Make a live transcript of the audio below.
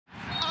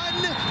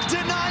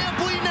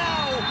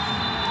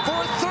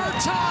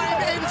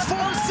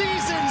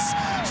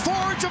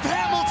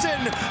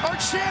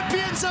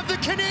champions of the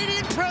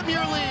Canadian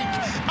Premier League,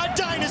 a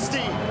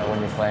dynasty. When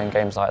you're playing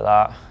games like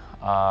that,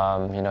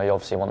 you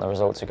obviously want the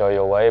result to go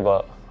your way,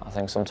 but I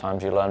think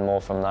sometimes you learn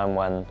more from them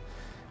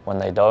when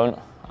they don't.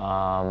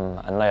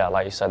 And yeah,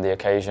 like you said, the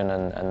occasion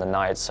and the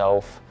night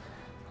itself,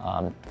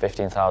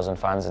 15,000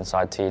 fans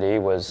inside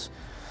TD was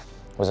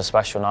a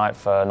special night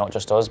for not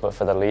just us, but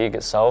for the league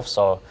itself.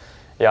 So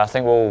yeah, I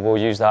think we'll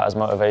use that as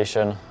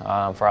motivation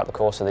throughout the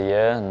course of the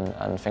year,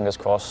 and fingers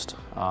crossed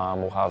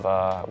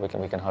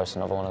we can host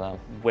another one of them.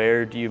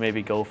 Where do you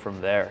maybe go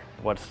from there?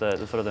 What's the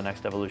sort of the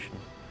next evolution?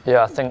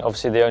 Yeah, I think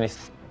obviously the only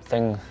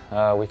thing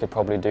we could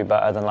probably do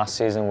better than last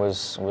season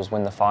was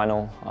win the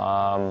final.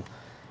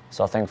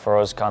 So I think for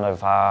us, kind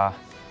of our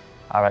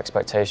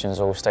expectations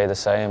will stay the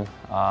same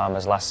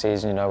as last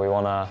season. We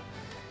want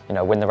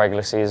to win the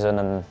regular season,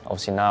 and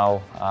obviously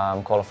now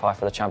qualify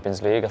for the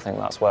Champions League. I think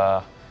that's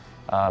where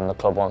the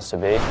club wants to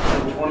be.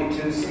 The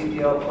 22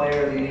 CPL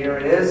Player of the Year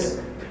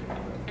is,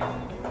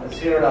 let's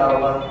hear it,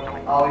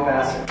 Ottawa, Ollie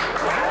Bassett.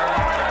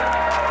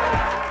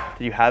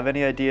 Did you have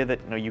any idea that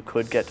you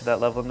could get to that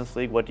level in this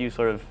league? What do you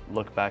sort of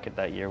look back at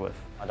that year with?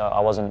 I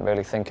wasn't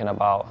really thinking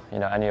about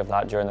any of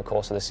that during the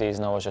course of the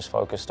season. I was just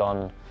focused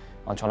on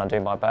trying to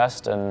do my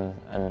best and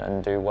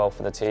do well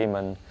for the team,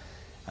 and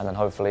then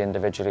hopefully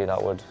individually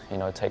that would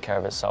take care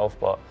of itself.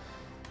 But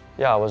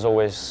yeah, I was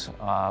always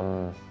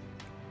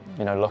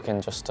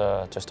looking just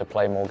to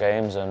play more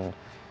games and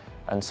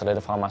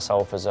solidify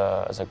myself as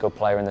a good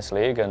player in this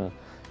league, and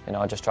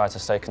I just tried to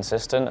stay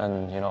consistent,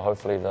 and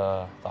hopefully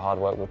the hard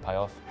work would pay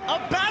off. A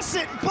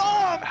Bassett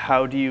bomb!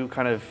 How do you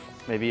kind of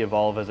maybe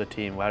evolve as a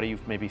team? How do you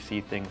maybe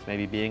see things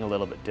maybe being a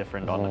little bit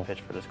different on the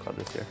pitch for this club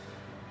this year?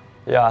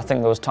 Yeah, I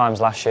think there was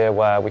times last year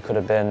where we could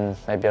have been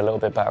maybe a little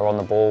bit better on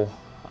the ball,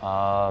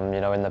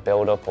 in the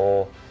build-up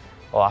or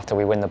after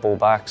we win the ball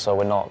back, so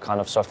we're not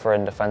kind of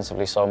suffering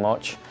defensively so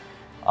much.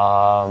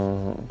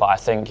 But I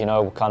think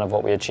kind of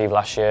what we achieved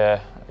last year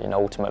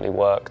ultimately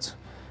worked,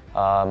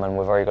 and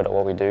we're very good at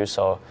what we do.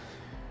 So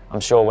I'm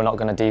sure we're not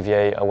going to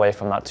deviate away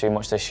from that too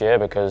much this year,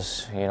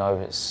 because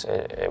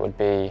it would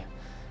be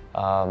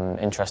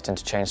interesting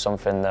to change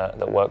something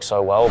that works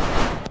so well.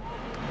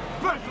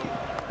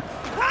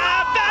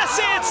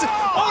 Bassett!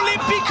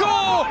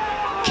 Olympico!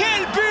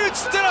 Quel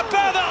but de la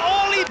part de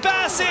Ollie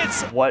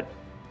Bassett! What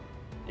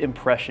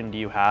impression do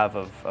you have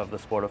of the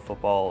sport of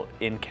football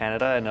in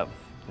Canada and of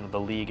the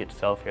league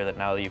itself here, that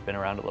now that you've been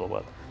around a little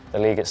bit? The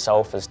league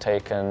itself has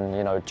taken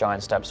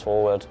giant steps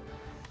forward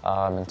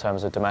in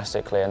terms of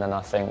domestically, and then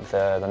I think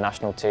the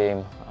national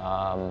team,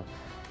 I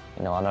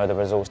know the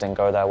results didn't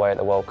go their way at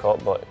the World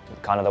Cup, but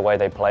kind of the way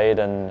they played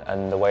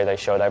and the way they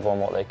showed everyone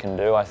what they can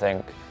do, I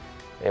think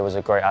it was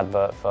a great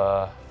advert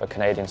for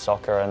Canadian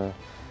soccer and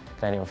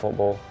Canadian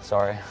football,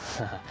 sorry.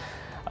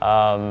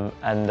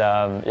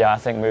 Yeah, I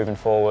think moving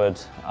forward,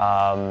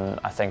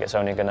 I think it's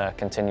only going to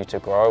continue to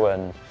grow,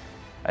 and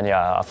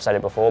yeah, I've said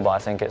it before, but I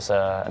think it's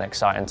an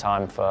exciting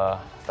time for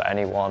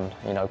anyone,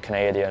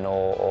 Canadian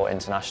or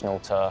international,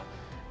 to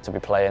be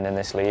playing in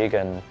this league,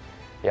 and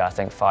yeah, I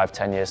think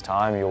 5–10 years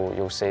time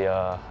you'll see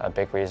a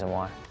big reason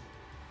why.